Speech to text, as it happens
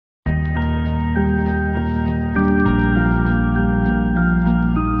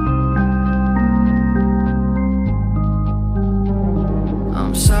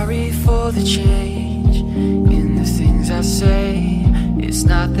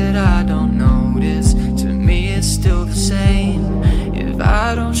that I don't notice. To me it's still the same. If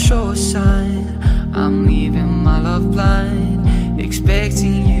I don't show a sign, I'm leaving my love blind,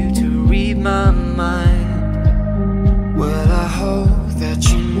 expecting you to read my mind. Well, I hope that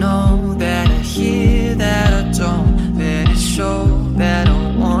you know that I hear that I don't let it show that I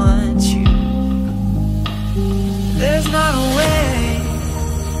want you. There's not a way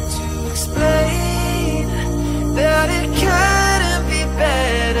to explain that it couldn't be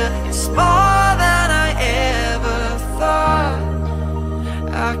better. It's more than I ever thought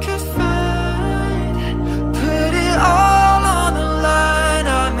I could find. Put it all on the line.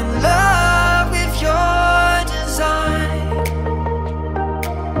 I'm in love with your design.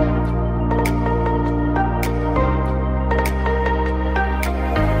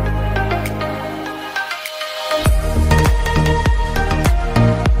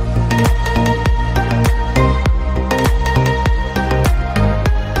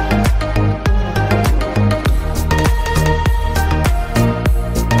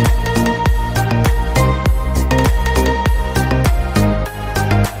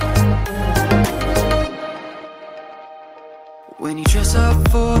 When you dress up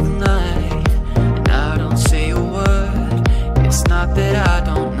for the night and I don't say a word, it's not that I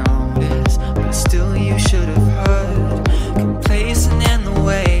don't notice, but still you should have heard. Complacent in the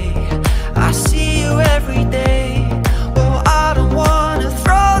way I see you every day. Oh, I don't wanna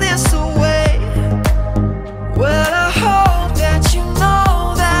throw this away. Well, I hope that you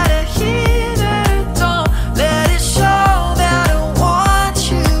know that I hear that I don't let it show that I want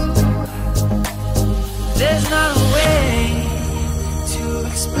you. There's not a way to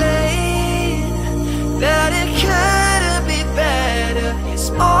explain that it couldn't be better. It's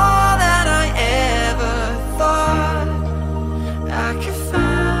more than I ever thought I could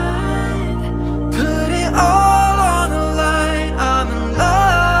find. Put it all on the line. I'm in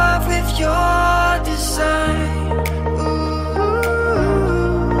love with your design. Ooh,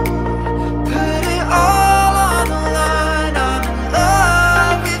 put it all on the line. I'm in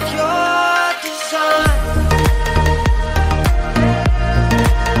love with your design.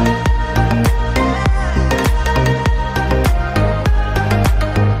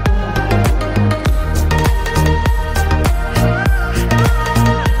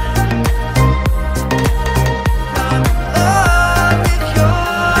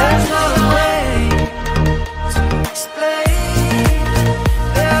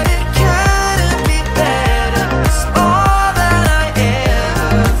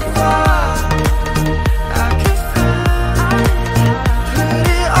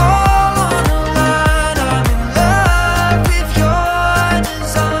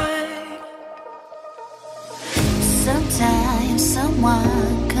 Sometimes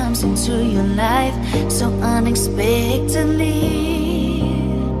someone comes into your life so unexpectedly.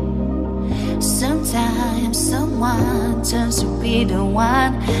 Sometimes someone turns to be the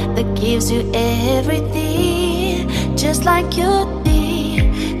one that gives you everything, just like you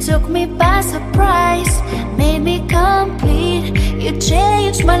did. Took me by surprise, made me complete. You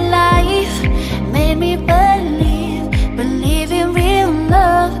changed my life, made me believe in real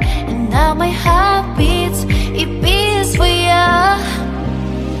love. And now my heart beats, it beats for you.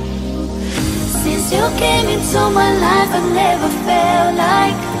 Since you came into my life, I never felt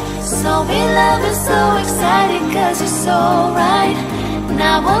like so in love and so excited, cause you're so right.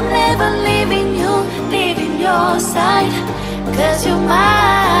 Now I'll never leaving you, leaving your side, cause you're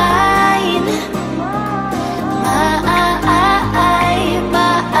mine. Mine,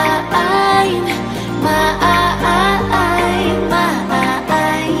 mine, mine.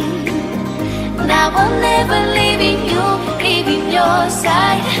 Now I'm never leaving you, leaving your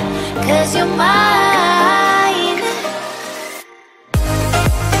side, cause you're mine.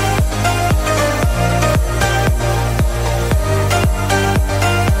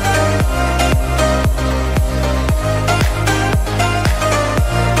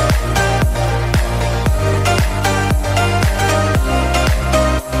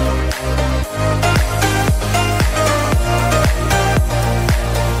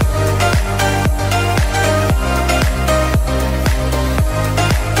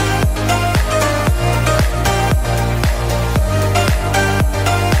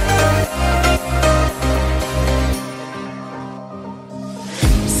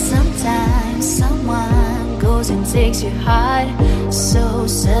 And takes your heart so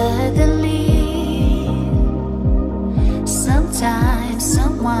suddenly. Sometimes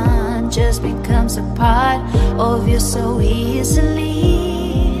someone just becomes a part of you so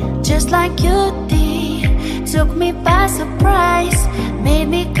easily, just like you did. Took me by surprise, made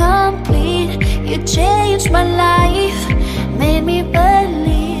me complete. You changed my life, made me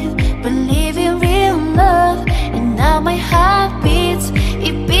believe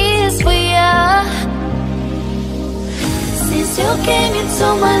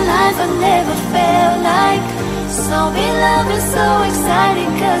So we love is so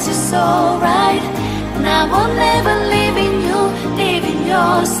exciting, cause you're so right. And I will never leaving you, leaving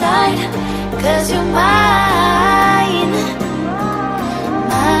your side, cause you're mine.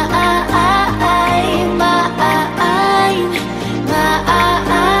 Mine, mine, mine, mine.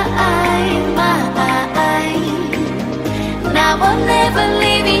 And I will never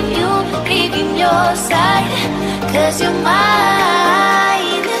leaving you, leaving your side, cause you're mine.